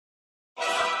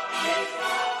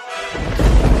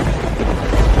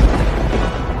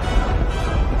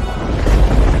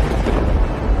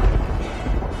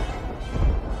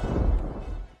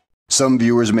Some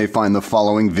viewers may find the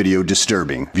following video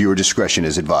disturbing. Viewer discretion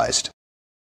is advised.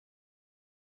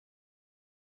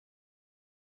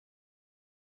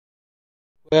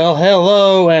 Well,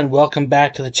 hello and welcome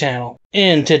back to the channel.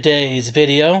 In today's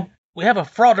video, we have a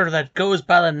frauditor that goes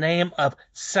by the name of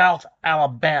South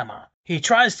Alabama. He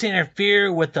tries to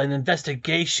interfere with an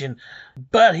investigation,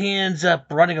 but he ends up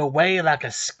running away like a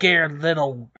scared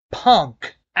little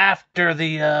punk after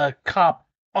the cop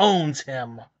owns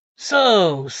him.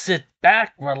 So, sit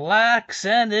back, relax,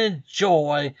 and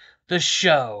enjoy the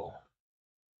show.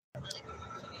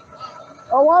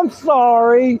 Oh, I'm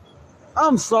sorry.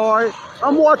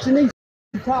 I'm watching these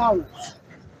towers.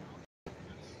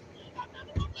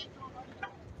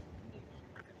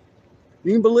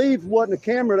 You can believe it wasn't a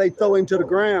camera, they throw him to the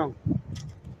ground.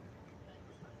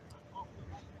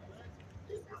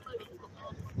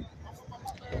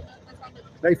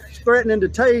 They threatening to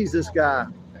tase this guy.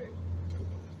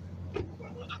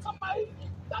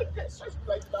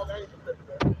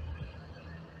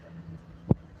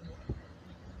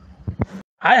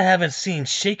 I haven't seen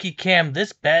shaky cam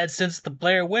this bad since the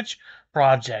Blair Witch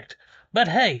Project. But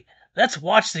hey, let's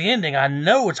watch the ending. I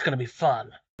know it's going to be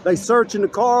fun. They searching the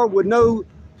car with no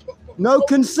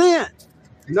consent.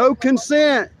 No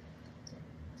consent.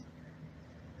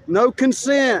 No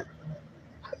consent.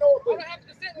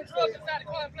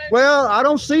 Well, I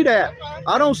don't see that.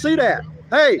 I don't see that.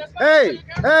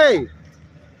 Hey.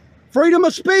 Freedom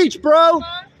of speech, bro.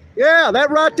 Yeah, that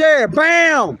right there.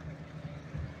 Bam.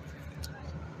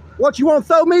 What, you want to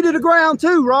throw me to the ground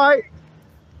too, right?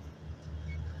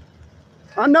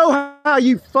 I know how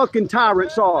you fucking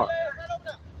tyrants are.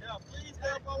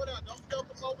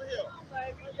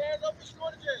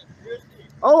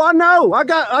 Oh, I know. I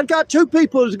got two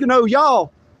people, you know,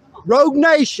 y'all. Rogue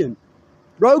Nation.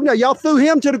 Y'all threw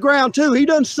him to the ground too. He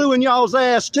done suing y'all's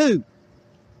ass too.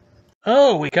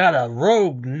 Oh, we got a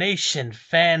Rogue Nation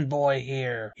fanboy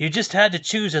here. You just had to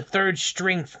choose a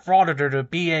third-string frauditor to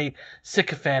be a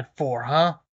sycophant for,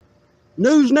 huh?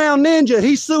 News Now Ninja,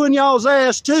 he's suing y'all's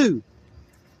ass too.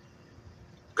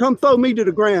 Come throw me to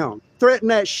the ground. Threaten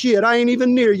that shit. I ain't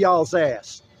even near y'all's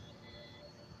ass.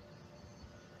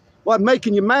 What,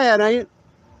 making you mad, ain't it?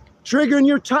 Triggering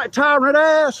your tyrant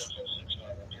ass?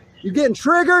 You getting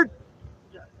triggered?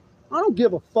 I don't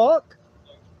give a fuck.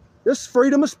 This is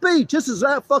freedom of speech. This is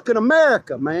that fucking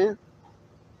America, man.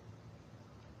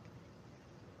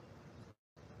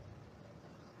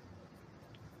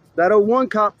 That old one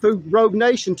cop threw Rogue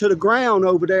Nation to the ground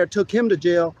over there, took him to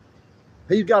jail.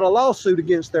 He's got a lawsuit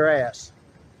against their ass.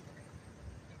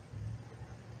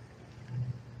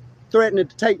 Threatening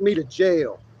to take me to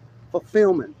jail for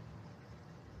filming.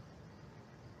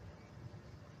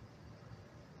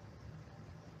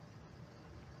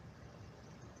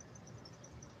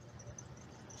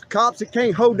 Cops that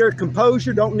can't hold their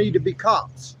composure don't need to be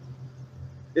cops.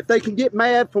 If they can get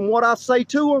mad from what I say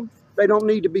to them, they don't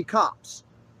need to be cops.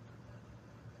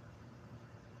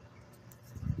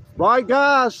 Right,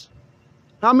 guys?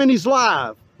 How many's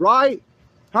live, right?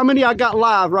 How many I got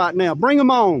live right now? Bring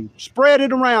them on. Spread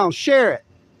it around. Share it.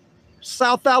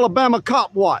 South Alabama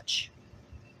Cop Watch.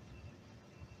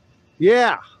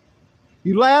 Yeah.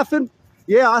 You laughing?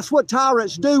 Yeah, that's what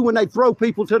tyrants do when they throw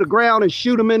people to the ground and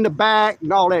shoot them in the back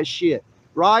and all that shit,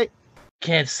 right?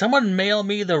 Can someone mail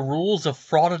me the rules of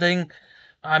frauditing?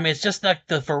 I mean, it's just like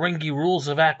the Ferengi rules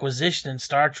of acquisition in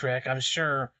Star Trek, I'm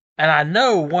sure. And I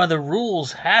know one of the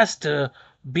rules has to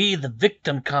be the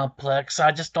victim complex.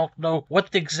 I just don't know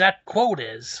what the exact quote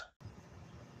is.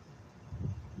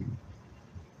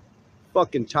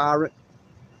 Fucking tyrant.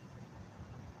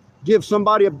 Give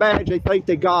somebody a badge, they think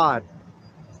they God.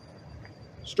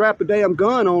 Strap a damn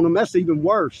gun on them, that's even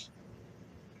worse.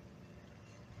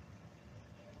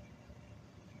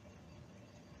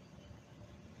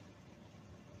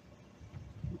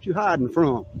 What you hiding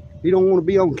from? He don't want to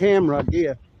be on camera, I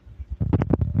guess.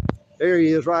 There he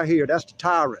is right here, that's the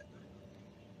tyrant.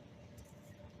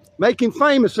 Make him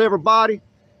famous, everybody.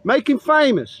 Make him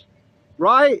famous,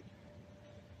 right?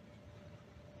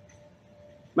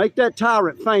 Make that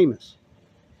tyrant famous.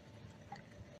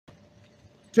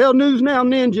 Tell News Now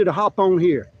Ninja to hop on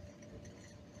here.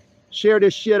 Share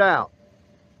this shit out.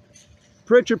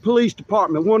 Pritchard Police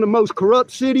Department, one of the most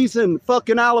corrupt cities in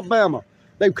fucking Alabama.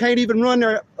 They can't even run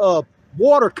their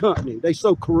water company. They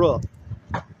so corrupt.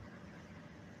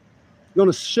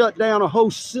 Gonna shut down a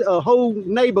whole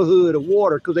neighborhood of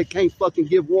water because they can't fucking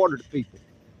give water to people.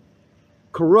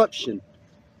 Corruption.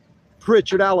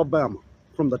 Pritchard, Alabama,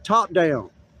 from the top down.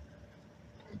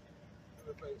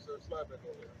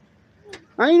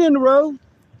 I ain't in the road.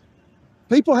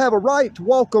 People have a right to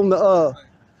walk on the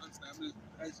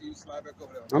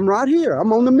I'm right here.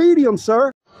 I'm on the medium,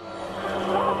 sir.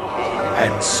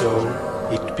 And so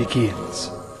it begins.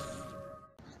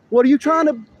 What are you trying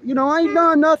to, I ain't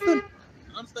done nothing.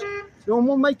 Don't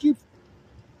want to make you,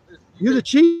 you're the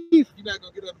chief. You're not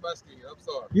going to get under my skin. I'm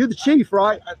sorry. You're the chief,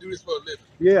 right? I do this for a living.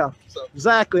 Yeah, So.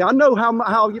 exactly. I know how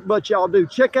much y'all do.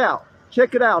 Check it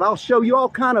out. I'll show you all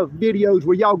kind of videos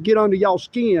where y'all get under y'all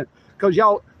skin because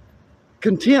y'all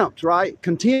contempt, right?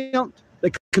 Contempt.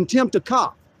 They contempt a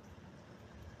cop.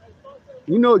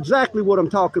 You know exactly what I'm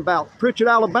talking about. Pritchard,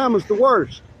 Alabama's the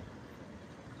worst.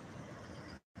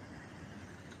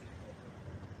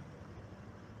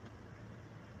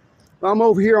 I'm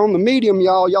over here on the medium,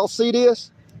 y'all. Y'all see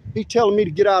this? He's telling me to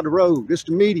get out of the road. It's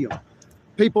the medium.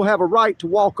 People have a right to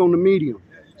walk on the medium.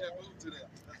 Yeah, you just moved to that.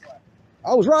 That's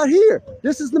why. I was right here.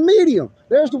 This is the medium.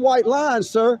 There's the white line,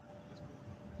 sir.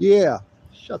 Yeah.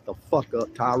 Shut the fuck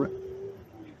up, tyrant.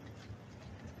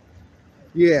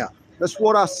 Yeah, that's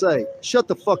what I say. Shut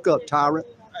the fuck up, tyrant.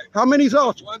 How many's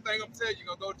off? One thing I'm telling you,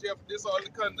 you're going to go to jail for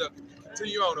disorderly conduct.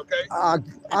 Continue on, okay?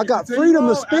 I got freedom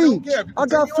of speech. I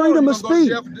got freedom of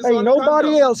speech. Ain't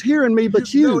nobody else hearing me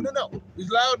but you. No. He's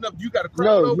loud enough. You got to cry.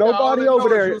 No, nobody over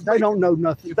there. They don't know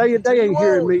nothing. They ain't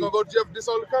hearing me. You're going to go to jail for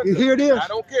disorderly conduct. You hear this? I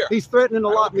don't care. He's threatening to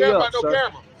lock me up,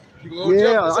 sir.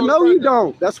 Yeah, I know you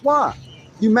don't. That's why.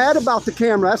 You mad about the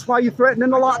camera. That's why you're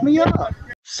threatening to lock me up.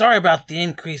 Sorry about the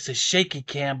increase of shaky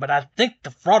cam, but I think the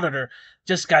Frauditor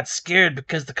just got scared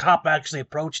because the cop actually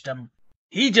approached him.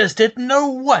 He just didn't know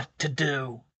what to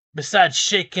do, besides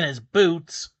shaking his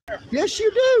boots. Yes, you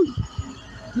do.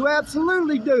 You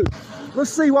absolutely do.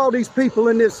 Let's see all these people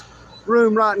in this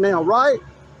room right now, right?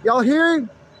 Y'all hear him?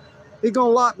 He gonna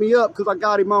lock me up because I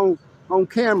got him on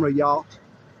camera, y'all.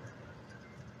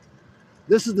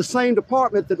 This is the same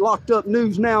department that locked up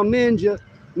News Now Ninja,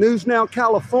 News Now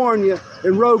California,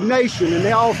 and Rogue Nation, and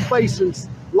they're all facing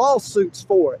lawsuits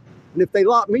for it. And if they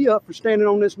lock me up for standing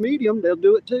on this medium, they'll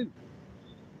do it too.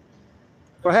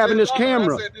 For having this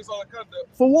camera.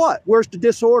 For what? Where's the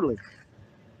disorderly?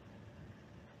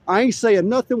 I ain't saying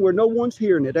nothing where no one's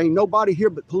hearing it. Ain't nobody here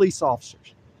but police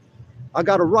officers. I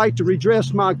got a right to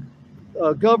redress my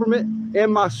government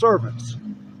and my servants.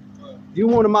 You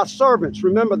one of my servants,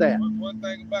 remember that. One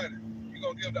thing about it, you're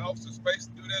going to give the officer space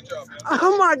to do their job. Man.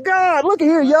 Oh my God, look at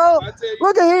here, y'all.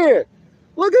 Look at here.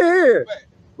 Look at here.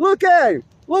 Look at him.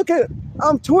 Look at,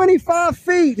 I'm 25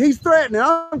 feet. He's threatening.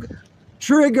 I'm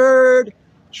triggered.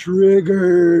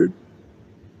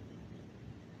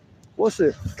 What's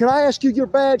it? Can I ask you your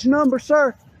badge number,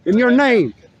 sir? And your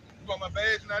name? You want my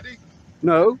badge and ID?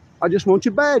 No, I just want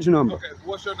your badge number. Okay,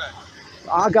 what's your name?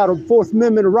 I got a Fourth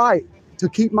Amendment right to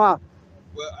keep my...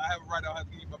 Well, I have a right, I don't have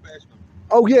to give you my badge number.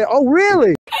 Oh, yeah. Oh,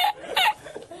 really?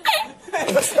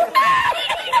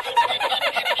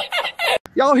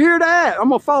 Y'all hear that? I'm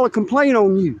going to file a complaint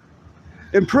on you.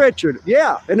 And Pritchard,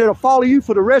 yeah, and it'll follow you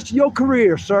for the rest of your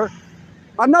career, sir.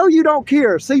 I know you don't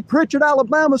care. See, Pritchard,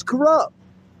 Alabama's corrupt.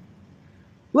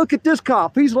 Look at this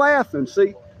cop. He's laughing,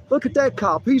 see? Look at that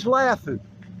cop. He's laughing.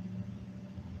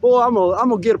 Boy, I'm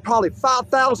gonna get probably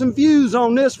 5,000 views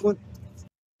on this one.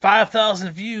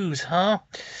 5,000 views, huh?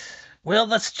 Well,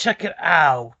 let's check it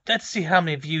out. Let's see how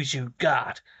many views you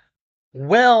got.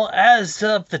 Well, as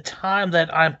of the time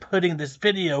that I'm putting this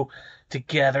video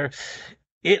together,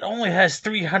 it only has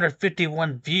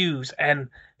 351 views, and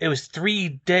it was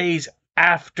 3 days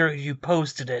after you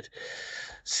posted it.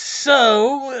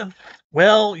 So,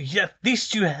 well, yeah, at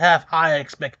least you have high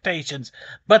expectations,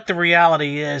 but the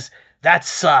reality is, that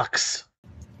sucks.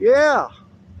 Yeah.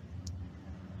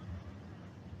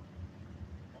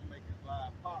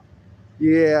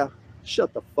 Yeah.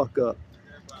 Shut the fuck up.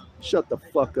 Shut the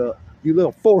fuck up. You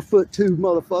little 4'2"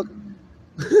 motherfucker.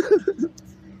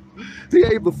 He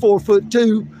ain't but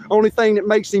 4'2". Only thing that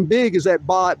makes him big is that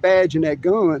badge and that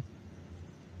gun.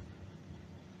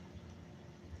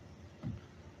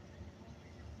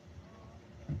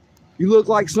 You look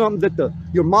like something that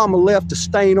your mama left to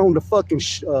stain on the fucking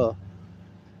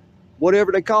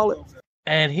whatever they call it.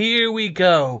 And here we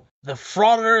go. The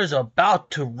Frauditor is about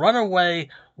to run away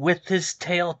with his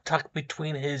tail tucked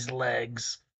between his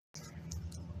legs.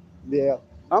 Yeah,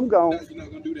 I'm gone. No, you're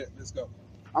not gonna do that. Let's go.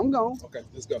 I'm gone. Okay,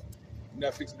 let's go. You're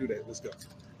not fixing to do that. Let's go.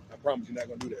 I promise you're not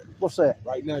gonna do that. What's that?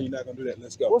 Right now, you're not gonna do that.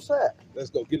 Let's go. What's that? Let's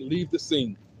go. Leave the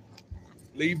scene.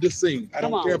 Leave the scene. I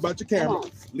don't care about your camera.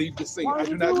 Leave the scene. I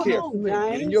do not care.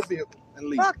 Get in your vehicle and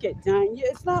leave. Fuck it, Dane.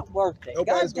 It's not worth it.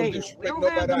 Nobody's God gonna damn. disrespect We don't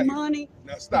nobody have the out here. money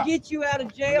Now to stop. get you out of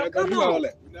We're jail. not gonna Come do all on.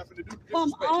 that. We're not gonna do Come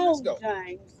disrespect you. Let's on, go.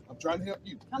 James. I'm trying to help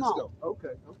you. Come Let's on. go.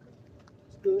 Okay.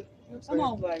 It's good. You know what I'm Come saying?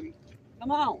 on, baby.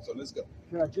 Come on. So let's go.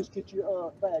 Can I just get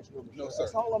your badge number? No, sir.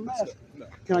 That's all I'm Let's asking. go.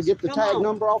 No. Can I get the Come tag on.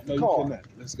 number off No, the you car? cannot.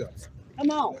 Let's go. Come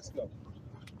on. Let's go.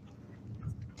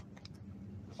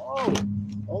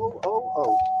 Oh,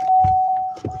 oh.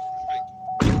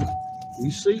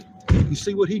 You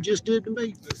see what he just did to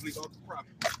me? Let's leave off the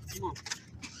property. Come on.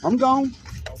 I'm gone.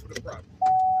 Off of the property.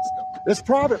 Let's go. That's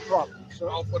private property, sir.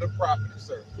 Off of the property,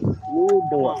 sir. Oh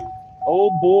boy. Oh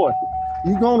boy.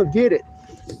 You gonna get it.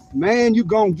 Man, you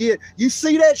gonna get. You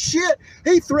see that shit?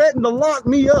 He threatened to lock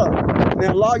me up.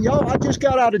 Now, y'all, I just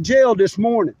got out of jail this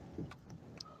morning.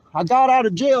 I got out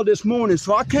of jail this morning,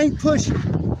 so I can't push it.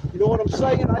 You know what I'm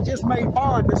saying? I just made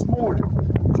bond this morning,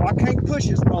 so I can't push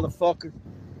this motherfucker.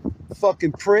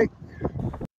 Fucking prick.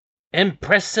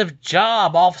 Impressive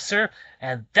job, officer,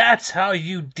 and that's how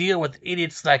you deal with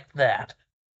idiots like that.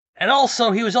 And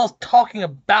also, he was all talking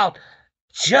about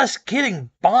just getting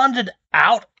bonded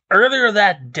out earlier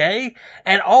that day,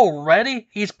 and already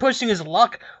he's pushing his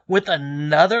luck with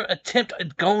another attempt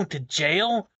at going to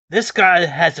jail? This guy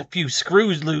has a few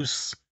screws loose.